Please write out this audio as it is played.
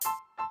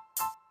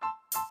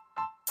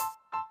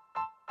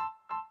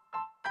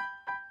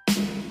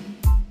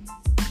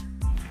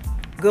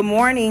Good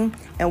morning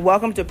and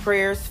welcome to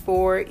Prayers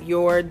for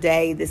Your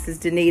Day. This is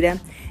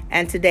Danita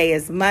and today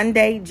is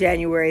Monday,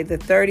 January the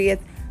 30th,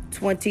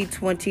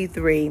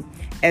 2023.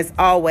 As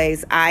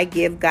always, I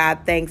give God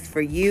thanks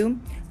for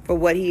you, for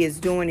what He is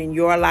doing in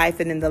your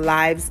life and in the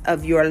lives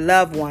of your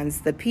loved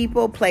ones, the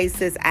people,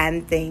 places,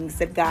 and things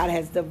that God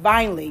has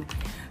divinely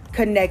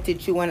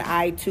connected you and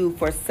I to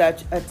for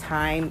such a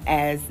time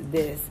as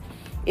this.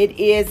 It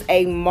is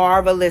a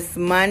marvelous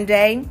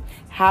Monday.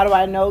 How do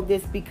I know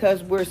this?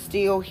 Because we're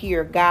still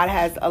here. God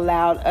has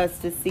allowed us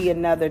to see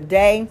another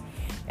day.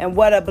 And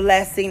what a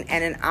blessing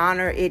and an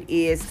honor it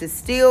is to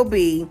still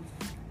be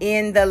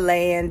in the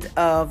land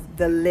of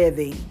the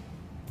living.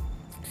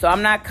 So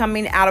I'm not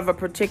coming out of a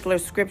particular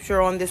scripture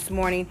on this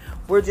morning.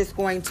 We're just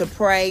going to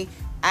pray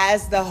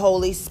as the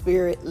Holy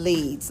Spirit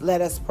leads.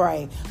 Let us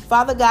pray.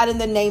 Father God, in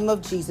the name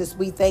of Jesus,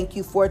 we thank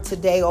you for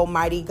today,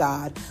 Almighty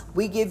God.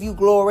 We give you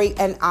glory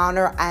and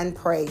honor and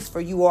praise, for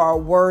you are a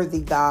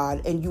worthy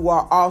God and you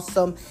are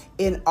awesome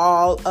in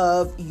all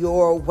of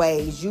your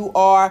ways. You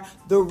are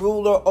the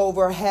ruler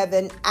over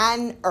heaven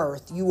and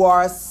earth. You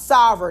are a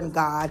sovereign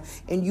God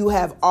and you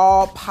have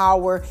all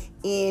power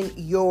in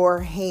your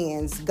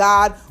hands.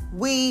 God,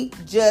 we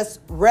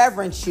just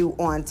reverence you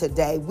on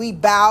today. We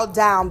bow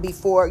down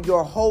before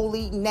your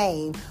holy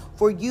name,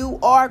 for you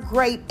are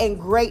great and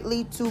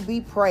greatly to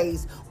be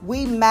praised.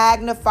 We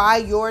magnify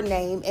your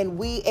name and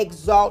we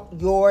exalt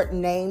your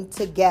name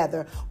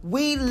together.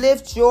 We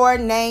lift your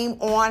name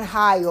on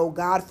high, oh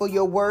God, for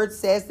your word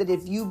says that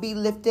if you be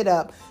lifted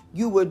up,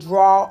 you will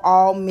draw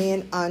all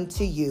men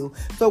unto you.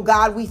 So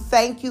God, we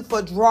thank you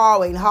for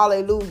drawing,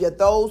 hallelujah,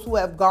 those who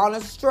have gone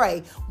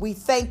astray. We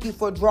thank you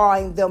for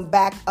drawing them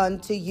back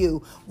unto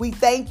you. We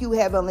thank you,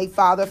 Heavenly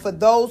Father, for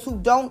those who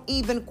don't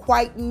even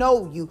quite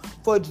know you,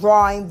 for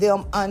drawing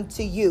them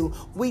unto you.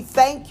 We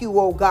thank you,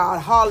 oh God,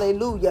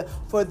 hallelujah,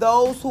 for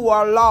those who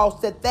are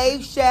lost, that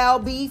they shall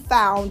be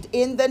found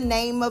in the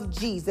name of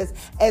Jesus,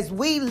 as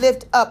we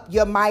lift up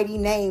your mighty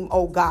name,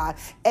 oh God,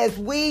 as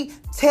we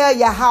tell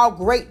you how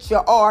great you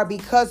are,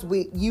 because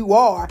you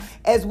are,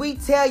 as we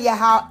tell you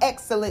how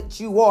excellent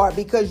you are,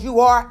 because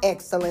you are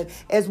excellent,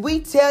 as we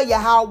tell you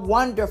how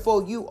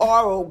wonderful you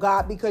are, oh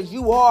God, because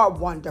you are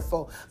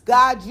wonderful.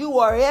 God, you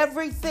are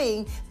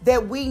everything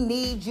that we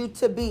need you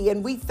to be,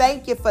 and we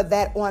thank you for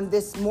that on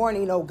this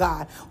morning, oh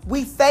God.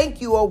 We thank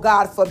you, oh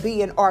God, for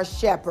being our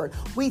shepherd.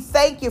 We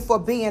thank you for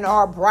being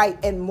our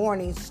bright and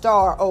morning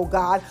star, oh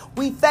God.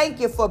 We thank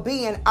you for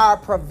being our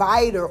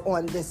provider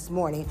on this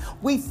morning.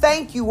 We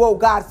thank you, oh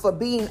God, for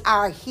being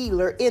our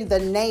healer in the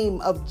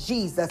name of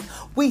Jesus.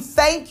 We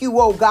thank you,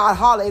 oh God,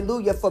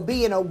 hallelujah, for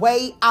being a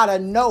way out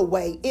of no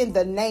way in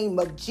the name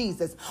of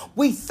Jesus.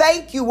 We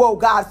thank you, oh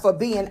God, for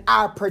being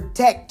our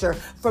protector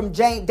from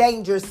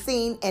danger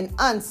seen and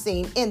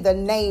unseen in the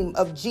name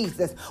of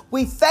Jesus.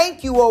 We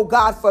thank you, oh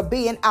God, for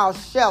being our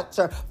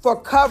shelter, for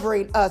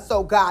covering us,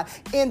 oh God,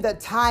 in the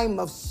time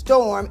of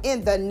storm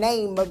in the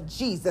name of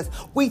Jesus.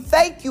 We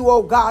thank you,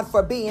 oh God,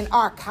 for being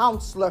our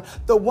counselor,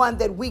 the one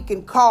that we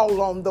can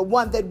call on, the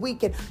one that we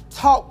can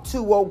talk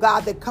to, oh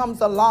God, that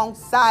comes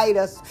alongside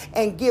us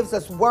and gives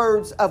us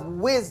words of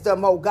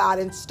wisdom, oh God,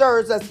 and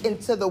stirs us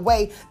into the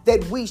way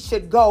that we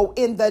should go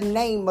in the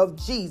name of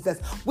Jesus.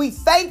 We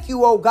thank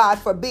you, oh God,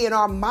 for being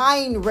our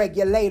mind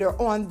regulator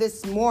on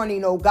this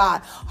morning, oh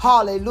God.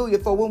 Hallelujah.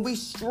 For when we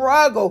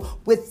struggle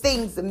with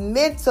things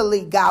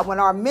mentally, God, when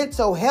our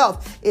mental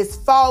health is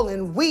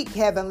falling weak,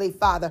 Heavenly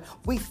Father,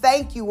 we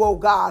thank you, oh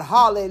God,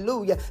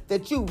 hallelujah,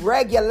 that you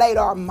regulate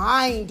our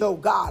mind, oh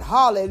God,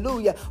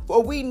 hallelujah.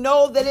 For we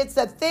know that it's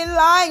a thin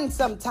line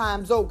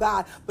sometimes, oh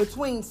God,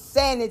 between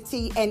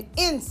sanity and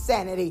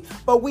insanity.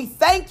 But we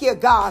thank you,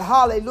 God,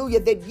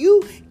 hallelujah, that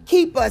you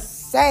keep us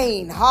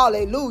sane,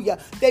 hallelujah,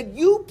 that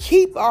you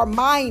keep our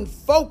mind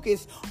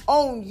focused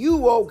on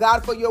you, oh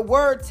God, for your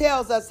word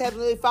tells us,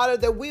 Heavenly Father,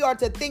 that we are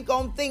to think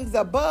on things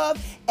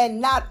above and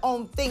not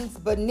on things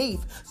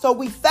beneath. So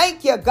we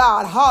thank you,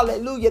 God,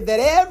 hallelujah, that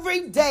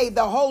every day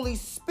the Holy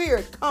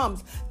Spirit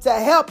comes to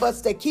help us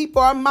to keep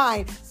our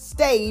mind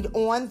stayed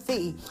on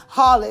thee.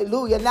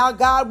 Hallelujah. Now,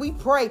 God, we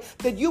pray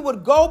that you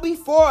would go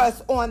before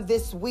us on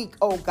this week,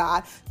 oh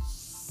God.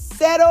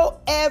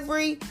 Settle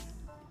every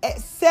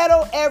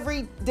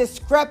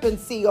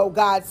discrepancy, oh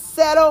God.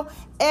 Settle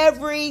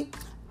everything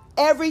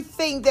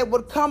that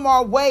would come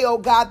our way, oh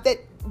God,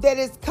 that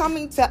is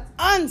coming to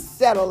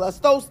unsettle us.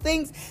 Those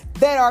things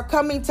that are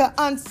coming to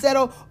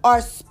unsettle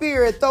our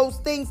spirit. Those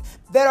things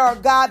that are,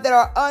 God, that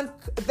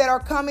are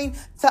coming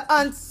to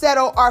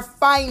unsettle our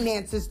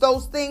finances.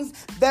 Those things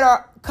that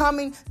are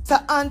coming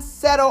to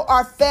unsettle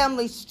our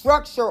family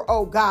structure,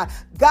 oh God.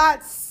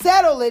 God,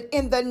 settle it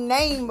in the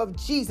name of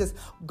Jesus.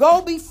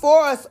 Go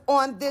before us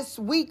on this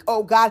week,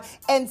 oh God,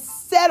 and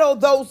settle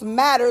those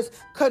matters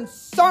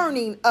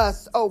concerning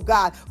us, oh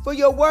God. For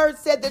your word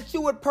said that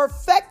you would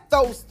perfect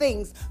those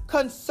things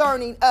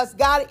concerning us.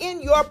 God,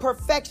 in your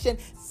perfection,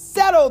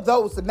 settle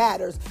those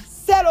matters.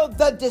 Settle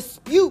the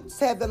disputes,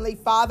 Heavenly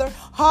Father,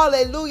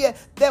 hallelujah,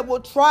 that will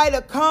try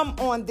to come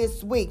on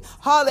this week.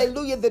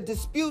 Hallelujah, the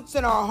disputes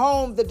in our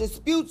home, the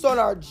disputes on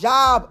our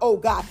job, oh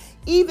God.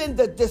 even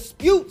the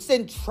disputes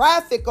in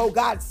traffic, oh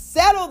God.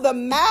 Settle the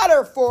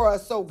matter for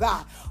us, oh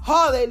God.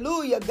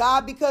 Hallelujah,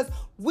 God, because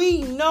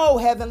we know,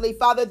 Heavenly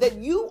Father, that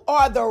you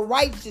are the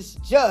righteous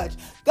judge.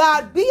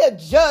 God, be a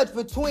judge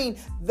between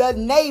the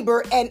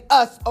neighbor and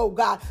us, oh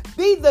God.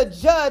 Be the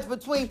judge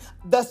between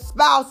the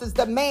spouses,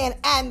 the man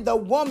and the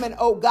woman,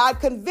 oh God.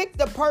 Convict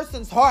the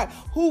person's heart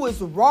who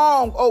is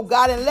wrong, oh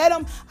God, and let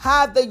them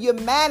have the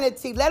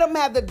humanity. Let them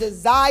have the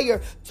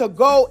desire to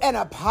go and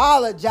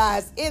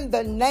apologize in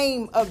the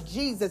name of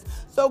Jesus.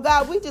 So,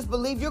 God, we just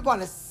believe you're going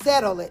to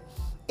settle it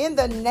in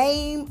the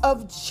name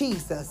of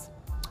Jesus.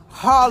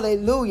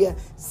 Hallelujah.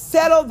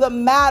 Settle the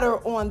matter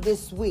on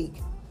this week.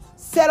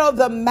 Settle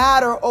the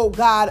matter, oh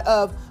God,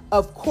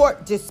 of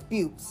court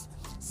disputes.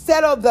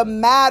 Settle the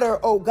matter,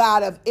 oh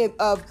God,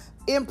 of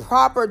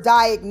improper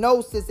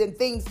diagnosis and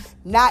things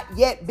not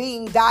yet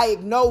being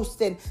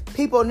diagnosed and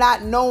people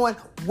not knowing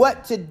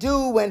what to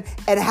do and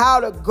how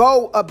to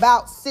go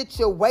about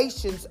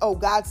situations, oh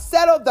God.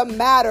 Settle the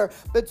matter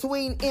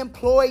between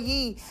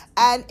employee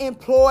and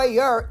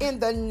employer in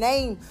the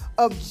name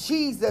of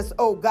Jesus,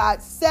 oh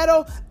God.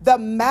 Settle the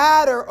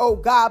matter, oh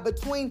God,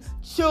 between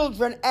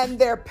children and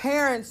their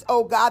parents,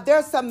 oh God.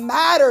 There's some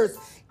matters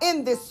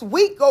in this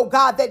week, oh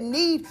God, that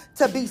need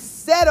to be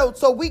settled.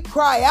 So we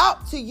cry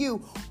out to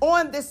you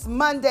on this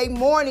Monday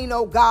morning,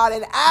 oh God,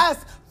 and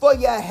ask for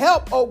your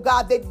help, oh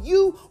God, that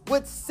you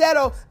would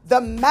settle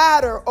the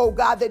matter, oh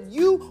God, that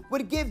you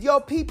would give your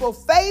people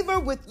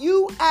favor with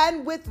you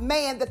and with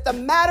man, that the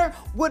matter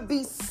would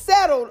be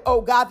settled,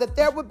 oh God, that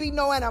there would be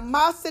no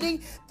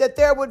animosity, that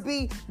there would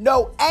be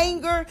no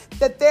anger,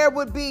 that there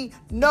would be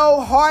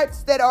no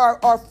hearts that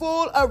are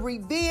full of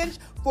revenge.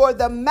 For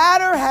the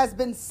matter has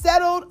been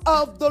settled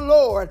of the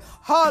Lord.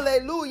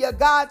 Hallelujah.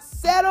 God,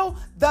 settle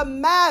the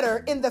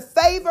matter in the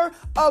favor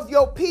of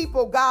your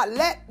people, God.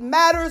 Let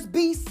matters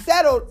be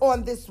settled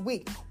on this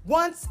week.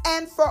 Once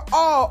and for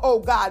all, oh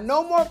God.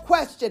 No more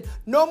question,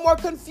 no more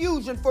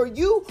confusion, for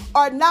you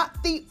are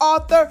not the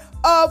author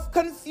of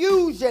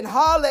confusion.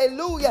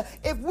 Hallelujah.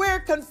 If we're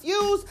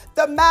confused,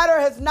 the matter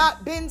has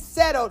not been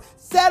settled.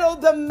 Settle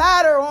the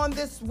matter on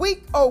this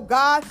week, oh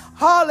God.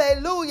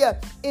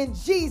 Hallelujah. In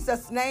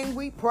Jesus' name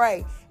we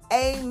pray.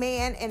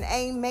 Amen and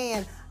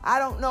amen. I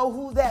don't know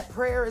who that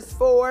prayer is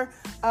for,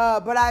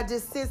 but I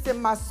just sense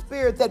in my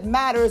spirit that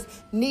matters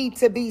need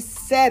to be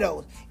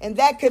settled. And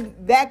that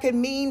could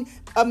mean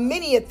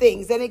many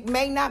things. And it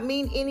may not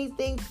mean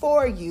anything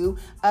for you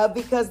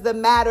because the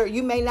matter,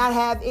 you may not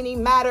have any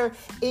matter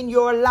in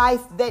your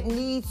life that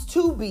needs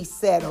to be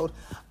settled.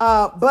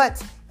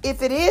 But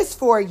if it is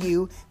for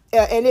you,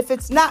 and if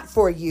it's not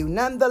for you,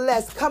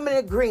 nonetheless, come in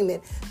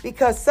agreement,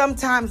 because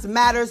sometimes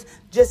matters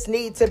just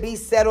need to be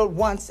settled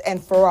once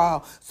and for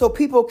all. So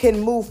people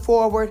can move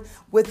forward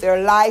with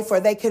their life, or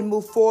they can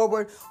move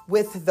forward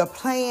with the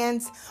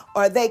plans,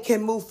 or they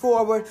can move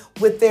forward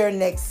with their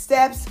next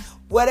steps.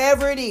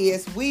 Whatever it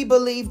is, we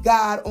believe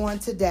God on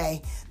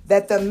today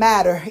that the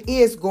matter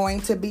is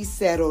going to be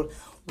settled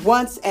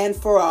once and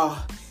for all.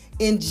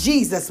 In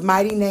Jesus'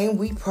 mighty name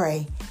we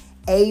pray.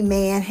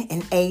 Amen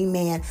and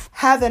amen.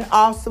 Have an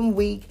awesome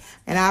week,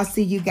 and I'll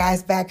see you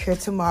guys back here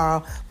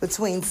tomorrow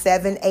between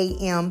 7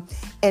 a.m.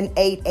 and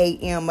 8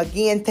 a.m.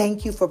 Again,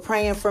 thank you for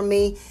praying for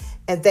me,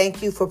 and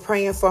thank you for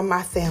praying for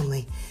my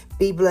family.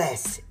 Be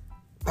blessed.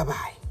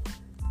 Bye-bye.